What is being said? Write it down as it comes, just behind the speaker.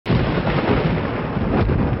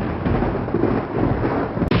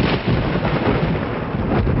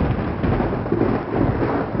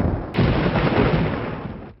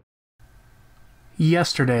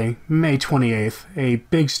Yesterday, May 28th, a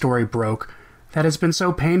big story broke that has been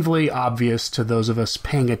so painfully obvious to those of us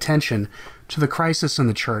paying attention to the crisis in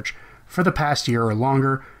the church for the past year or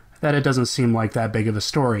longer that it doesn't seem like that big of a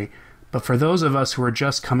story. But for those of us who are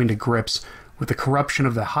just coming to grips with the corruption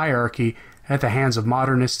of the hierarchy at the hands of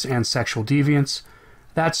modernists and sexual deviants,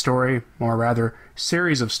 that story, or rather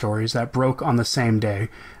series of stories that broke on the same day,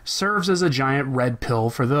 serves as a giant red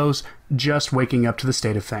pill for those just waking up to the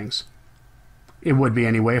state of things. It would be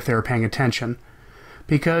anyway if they were paying attention,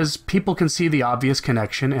 because people can see the obvious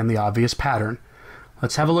connection and the obvious pattern.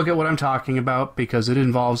 Let's have a look at what I'm talking about, because it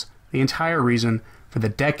involves the entire reason for the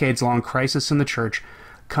decades-long crisis in the church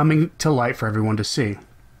coming to light for everyone to see.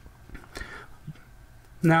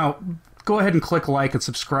 Now, go ahead and click like and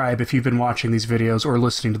subscribe if you've been watching these videos or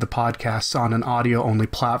listening to the podcasts on an audio-only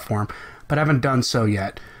platform, but haven't done so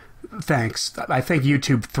yet. Thanks. I think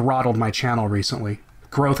YouTube throttled my channel recently.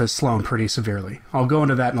 Growth has slowed pretty severely. I'll go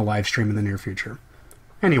into that in a live stream in the near future.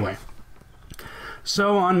 Anyway,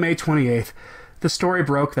 so on May 28th, the story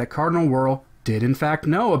broke that Cardinal Wuerl did in fact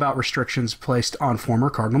know about restrictions placed on former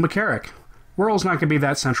Cardinal McCarrick. Wuerl's not going to be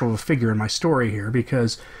that central of a figure in my story here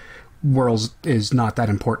because Wuerl is not that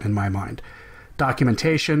important in my mind.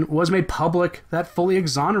 Documentation was made public that fully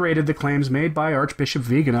exonerated the claims made by Archbishop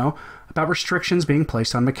Vigano about restrictions being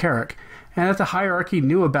placed on McCarrick, and that the hierarchy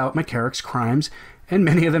knew about McCarrick's crimes, and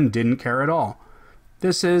many of them didn't care at all.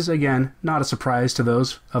 This is, again, not a surprise to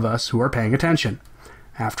those of us who are paying attention.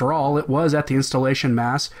 After all, it was at the installation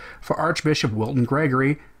mass for Archbishop Wilton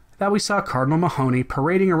Gregory that we saw Cardinal Mahoney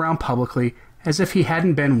parading around publicly as if he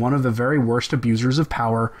hadn't been one of the very worst abusers of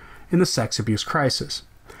power in the sex abuse crisis.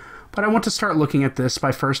 But I want to start looking at this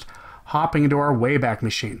by first hopping into our Wayback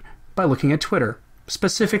Machine, by looking at Twitter,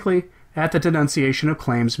 specifically at the denunciation of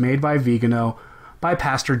claims made by Vigano by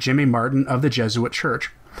Pastor Jimmy Martin of the Jesuit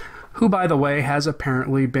Church, who, by the way, has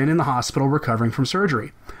apparently been in the hospital recovering from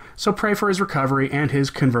surgery. So pray for his recovery and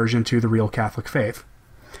his conversion to the real Catholic faith.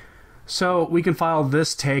 So we can file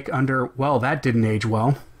this take under, well, that didn't age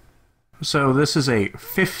well. So this is a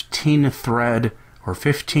 15-thread or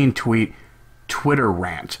 15-tweet Twitter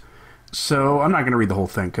rant. So I'm not going to read the whole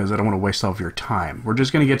thing because I don't want to waste all of your time. We're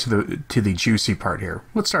just going to get to the juicy part here.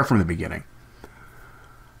 Let's start from the beginning.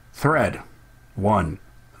 Thread 1.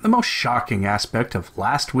 The most shocking aspect of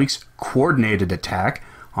last week's coordinated attack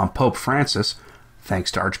on Pope Francis, thanks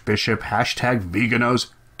to Archbishop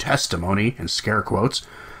 #Vigano's testimony, in scare quotes,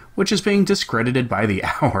 which is being discredited by the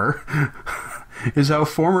hour, is how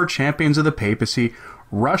former champions of the papacy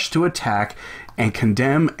rush to attack and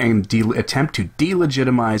condemn and attempt to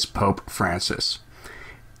delegitimize Pope Francis.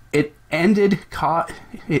 It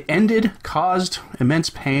caused immense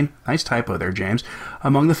pain, nice typo there, James,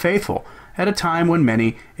 among the faithful, at a time when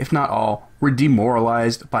many, if not all, were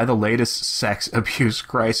demoralized by the latest sex abuse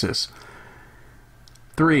crisis.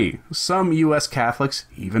 3. Some U.S. Catholics,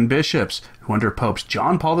 even bishops, who under Popes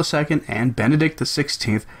John Paul II and Benedict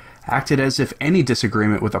XVI acted as if any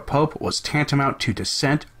disagreement with a pope was tantamount to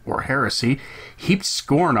dissent or heresy, heaped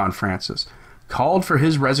scorn on Francis, called for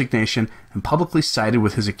his resignation, and publicly sided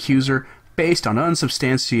with his accuser based on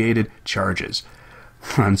unsubstantiated charges.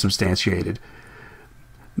 Unsubstantiated.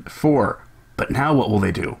 4. But now what will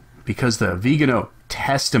they do? Because the Vigano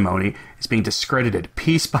testimony is being discredited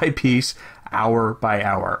piece by piece, hour by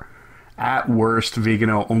hour. At worst,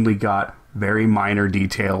 Vigano only got very minor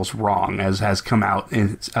details wrong, as has come out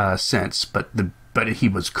since, but he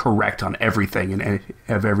was correct on everything and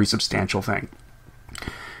every substantial thing.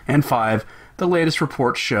 And 5, the latest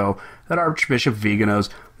reports show that Archbishop Vigano's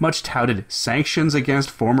much-touted sanctions against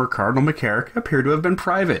former Cardinal McCarrick appear to have been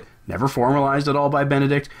private, never formalized at all by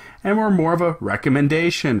Benedict, and were more of a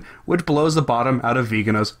recommendation, which blows the bottom out of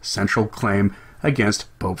Vigano's central claim against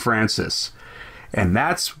Pope Francis. And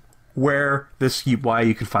that's why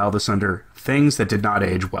you can file this under things that did not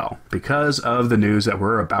age well, because of the news that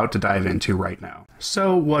we're about to dive into right now.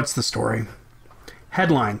 So what's the story?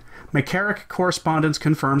 Headline: McCarrick correspondence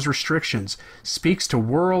confirms restrictions, speaks to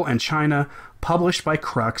Wuerl and China, published by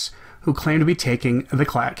Crux, who claim to be taking the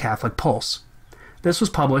Catholic pulse. This was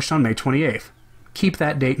published on May 28th. Keep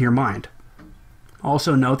that date in your mind.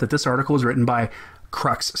 Also note that this article was written by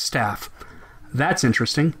Crux staff. That's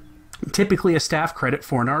interesting. Typically, a staff credit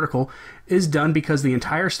for an article is done because the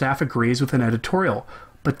entire staff agrees with an editorial,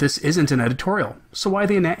 but this isn't an editorial, so why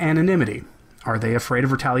the anonymity? Are they afraid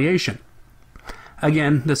of retaliation?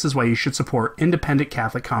 Again, this is why you should support independent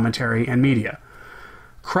Catholic commentary and media.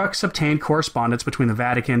 Crux obtained correspondence between the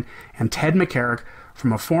Vatican and Ted McCarrick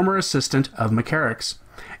from a former assistant of McCarrick's.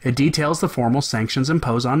 It details the formal sanctions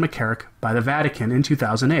imposed on McCarrick by the Vatican in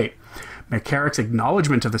 2008, McCarrick's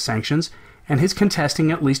acknowledgement of the sanctions, and his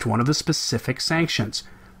contesting at least one of the specific sanctions.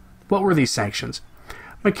 What were these sanctions?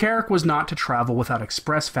 McCarrick was not to travel without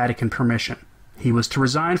express Vatican permission. He was to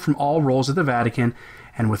resign from all roles at the Vatican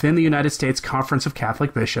and within the United States Conference of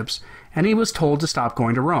Catholic Bishops, and he was told to stop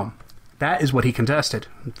going to Rome. That is what he contested,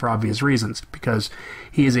 for obvious reasons, because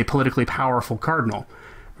he is a politically powerful cardinal.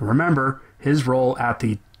 Remember, his role at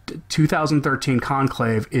the 2013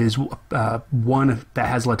 conclave is one that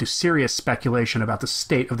has led to serious speculation about the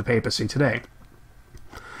state of the papacy today.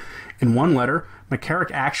 In one letter,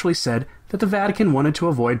 McCarrick actually said that the Vatican wanted to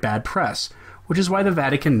avoid bad press, which is why the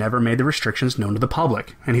Vatican never made the restrictions known to the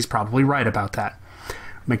public, and he's probably right about that.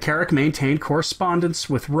 McCarrick maintained correspondence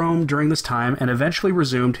with Rome during this time and eventually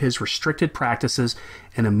resumed his restricted practices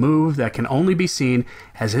in a move that can only be seen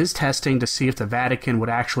as his testing to see if the Vatican would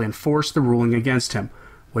actually enforce the ruling against him,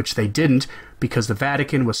 which they didn't because the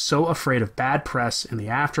Vatican was so afraid of bad press in the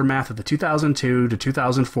aftermath of the 2002 to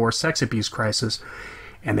 2004 sex abuse crisis,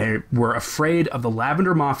 and they were afraid of the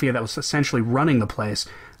Lavender Mafia that was essentially running the place,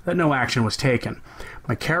 that no action was taken.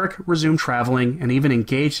 McCarrick resumed traveling and even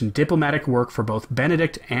engaged in diplomatic work for both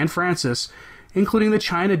Benedict and Francis, including the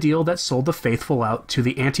China deal that sold the faithful out to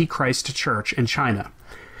the Antichrist Church in China.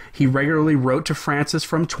 He regularly wrote to Francis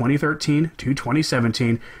from 2013 to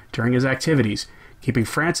 2017 during his activities, keeping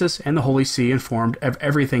Francis and the Holy See informed of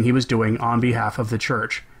everything he was doing on behalf of the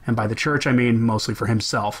Church. And by the Church, I mean mostly for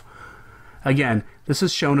himself. Again, this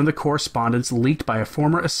is shown in the correspondence leaked by a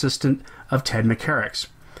former assistant of Ted McCarrick's.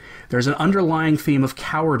 There's an underlying theme of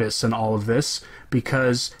cowardice in all of this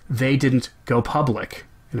because they didn't go public.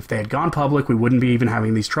 And if they had gone public, we wouldn't be even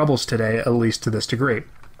having these troubles today, at least to this degree.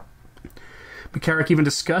 McCarrick even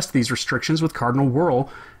discussed these restrictions with Cardinal Wuerl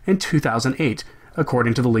in 2008,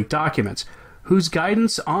 according to the leaked documents, whose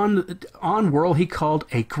guidance on Wuerl he called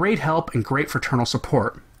a great help and great fraternal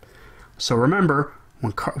support. So remember,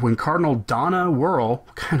 when Cardinal Donna Wuerl,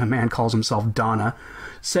 what kind of man calls himself Donna,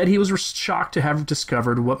 said he was shocked to have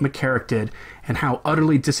discovered what McCarrick did and how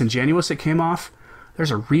utterly disingenuous it came off,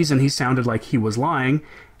 there's a reason he sounded like he was lying,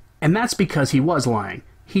 and that's because he was lying.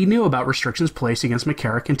 He knew about restrictions placed against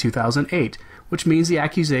McCarrick in 2008, which means the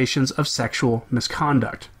accusations of sexual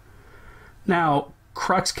misconduct. Now,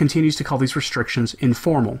 Crux continues to call these restrictions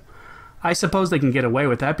informal. I suppose they can get away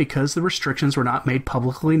with that because the restrictions were not made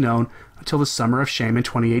publicly known until the summer of shame in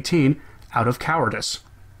 2018 out of cowardice.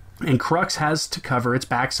 And Crux has to cover its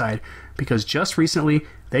backside because just recently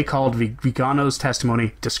they called Vigano's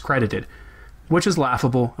testimony discredited, which is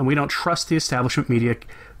laughable, and we don't trust the establishment media,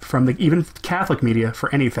 even Catholic media,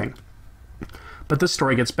 for anything. But this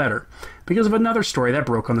story gets better because of another story that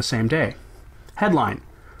broke on the same day. Headline: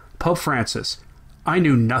 Pope Francis, I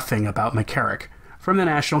knew nothing about McCarrick, from the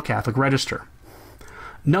National Catholic Register.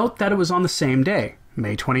 Note that it was on the same day,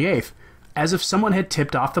 May 28th, as if someone had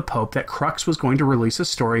tipped off the Pope that Crux was going to release a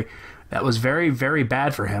story that was very, very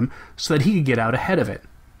bad for him so that he could get out ahead of it.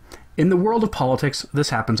 In the world of politics,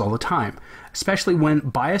 this happens all the time, especially when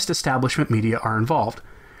biased establishment media are involved.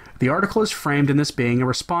 The article is framed in this being a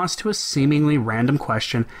response to a seemingly random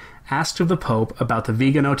question asked of the Pope about the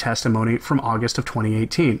Vigano testimony from August of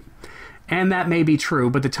 2018. And that may be true,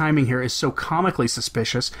 but the timing here is so comically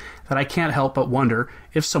suspicious that I can't help but wonder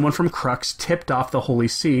if someone from Crux tipped off the Holy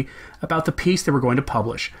See about the piece they were going to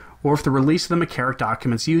publish, or if the release of the McCarrick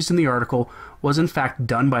documents used in the article was in fact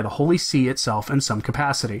done by the Holy See itself in some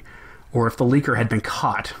capacity, or if the leaker had been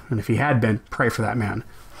caught, and if he had been, pray for that man.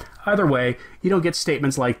 Either way, you don't get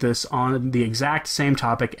statements like this on the exact same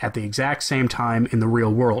topic at the exact same time in the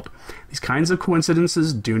real world. These kinds of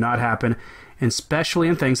coincidences do not happen, especially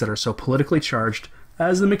in things that are so politically charged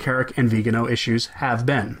as the McCarrick and Vigano issues have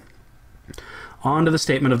been. On to the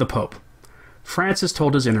statement of the Pope. Francis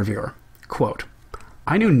told his interviewer, quote,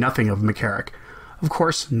 I knew nothing of McCarrick. Of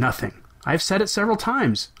course, nothing. I've said it several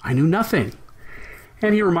times. I knew nothing.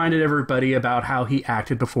 And he reminded everybody about how he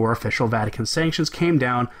acted before official Vatican sanctions came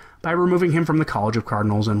down by removing him from the College of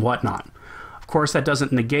Cardinals and whatnot. Of course, that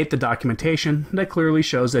doesn't negate the documentation that clearly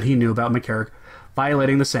shows that he knew about McCarrick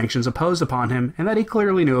violating the sanctions imposed upon him, and that he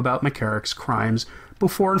clearly knew about McCarrick's crimes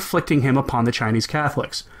before inflicting him upon the Chinese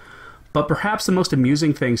Catholics. But perhaps the most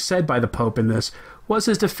amusing thing said by the Pope in this was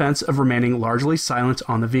his defense of remaining largely silent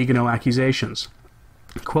on the Vigano accusations.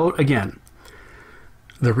 Quote again,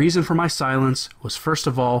 the reason for my silence was first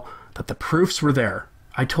of all that the proofs were there.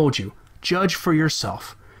 I told you, judge for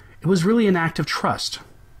yourself. It was really an act of trust.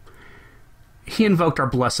 He invoked our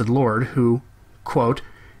blessed Lord who, quote,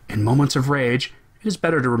 in moments of rage, it is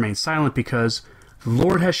better to remain silent because the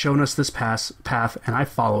Lord has shown us this path and I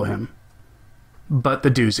follow him. But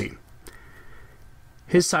the doozy.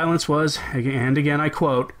 His silence was, and again I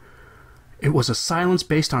quote, It was a silence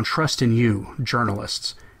based on trust in you,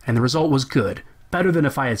 journalists, and the result was good, better than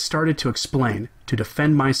if I had started to explain, to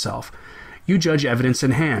defend myself. You judge evidence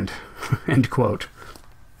in hand." End quote.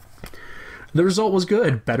 The result was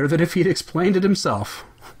good, better than if he'd explained it himself.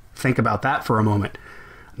 Think about that for a moment.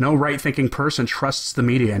 No right-thinking person trusts the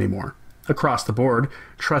media anymore. Across the board,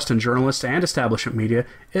 trust in journalists and establishment media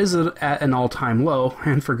is at an all-time low,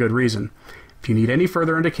 and for good reason. If you need any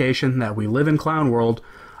further indication that we live in clown world,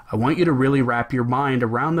 I want you to really wrap your mind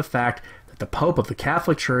around the fact that the Pope of the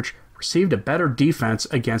Catholic Church received a better defense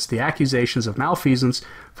against the accusations of malfeasance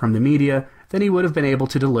from the media than he would have been able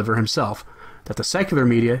to deliver himself, that the secular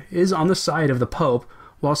media is on the side of the Pope,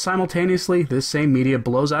 while simultaneously this same media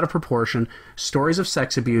blows out of proportion stories of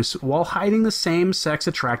sex abuse while hiding the same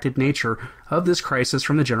sex-attracted nature of this crisis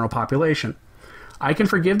from the general population. I can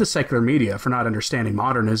forgive the secular media for not understanding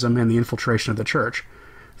modernism and the infiltration of the church.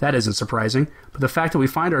 That isn't surprising, but the fact that we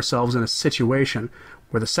find ourselves in a situation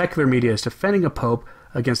where the secular media is defending a pope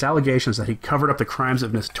against allegations that he covered up the crimes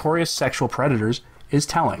of notorious sexual predators is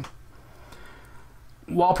telling.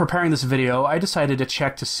 While preparing this video, I decided to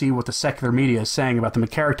check to see what the secular media is saying about the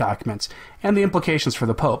McCarrick documents and the implications for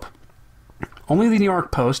the Pope. Only the New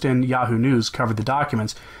York Post and Yahoo News covered the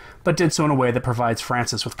documents, but did so in a way that provides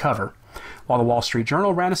Francis with cover, while the Wall Street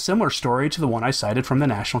Journal ran a similar story to the one I cited from the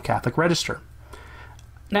National Catholic Register.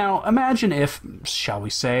 Now, imagine if, shall we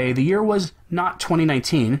say, the year was not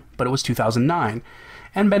 2019, but it was 2009,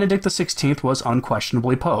 and Benedict XVI was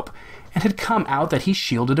unquestionably Pope, and had come out that he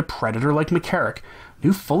shielded a predator like McCarrick,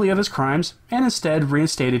 knew fully of his crimes, and instead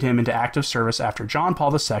reinstated him into active service after John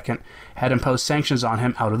Paul II had imposed sanctions on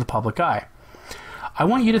him out of the public eye. I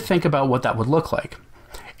want you to think about what that would look like.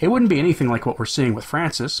 It wouldn't be anything like what we're seeing with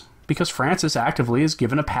Francis, because Francis actively is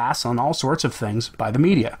given a pass on all sorts of things by the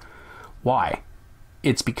media. Why?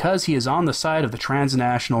 It's because he is on the side of the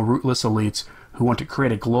transnational rootless elites who want to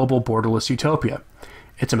create a global borderless utopia.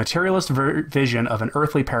 It's a materialist vision of an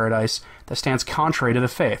earthly paradise that stands contrary to the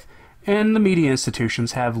faith, and the media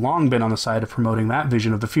institutions have long been on the side of promoting that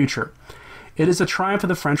vision of the future. It is a triumph of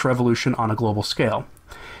the French Revolution on a global scale.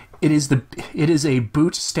 It is a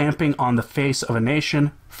boot stamping on the face of a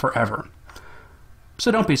nation forever. So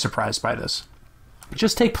don't be surprised by this.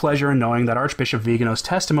 Just take pleasure in knowing that Archbishop Vigano's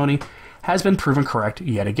testimony has been proven correct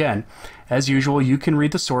yet again. As usual, you can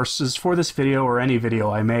read the sources for this video or any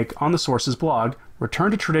video I make on the sources blog,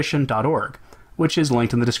 returntotradition.org, which is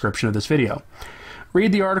linked in the description of this video.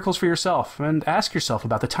 Read the articles for yourself and ask yourself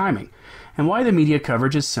about the timing, and why the media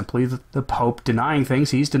coverage is simply the Pope denying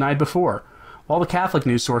things he's denied before, while the Catholic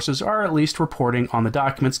news sources are at least reporting on the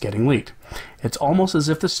documents getting leaked. It's almost as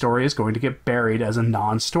if the story is going to get buried as a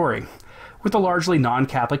non-story, with the largely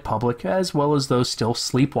non-Catholic public, as well as those still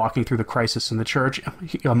sleepwalking through the crisis in the Church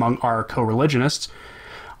among our co-religionists,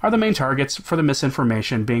 are the main targets for the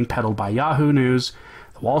misinformation being peddled by Yahoo News,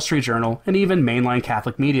 the Wall Street Journal, and even mainline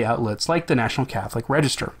Catholic media outlets like the National Catholic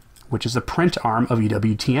Register, which is the print arm of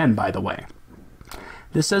EWTN, by the way.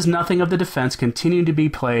 This says nothing of the defense continuing to be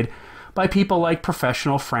played by people like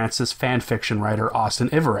professional Francis fanfiction writer Austin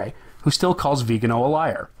Iveray, who still calls Vigano a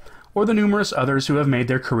liar, or the numerous others who have made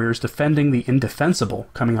their careers defending the indefensible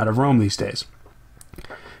coming out of Rome these days.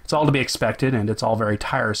 It's all to be expected, and it's all very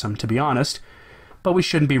tiresome, to be honest, but we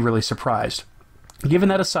shouldn't be really surprised, given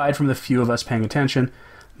that aside from the few of us paying attention,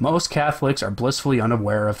 most Catholics are blissfully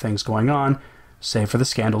unaware of things going on, save for the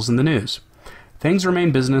scandals in the news. Things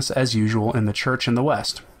remain business as usual in the Church in the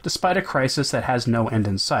West, despite a crisis that has no end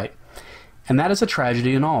in sight. And that is a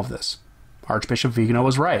tragedy in all of this. Archbishop Vigano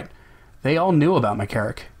was right. They all knew about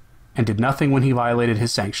McCarrick, and did nothing when he violated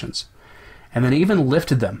his sanctions, and then even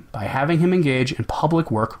lifted them by having him engage in public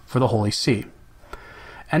work for the Holy See.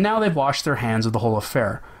 And now they've washed their hands of the whole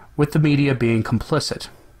affair, with the media being complicit.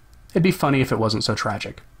 It'd be funny if it wasn't so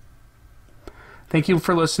tragic. Thank you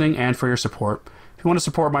for listening and for your support. If you want to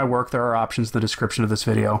support my work, there are options in the description of this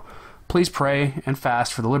video. Please pray and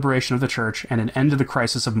fast for the liberation of the Church and an end to the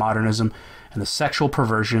crisis of modernism and the sexual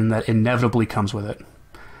perversion that inevitably comes with it.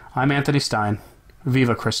 I'm Anthony Stine.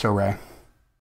 Viva Cristo Rey.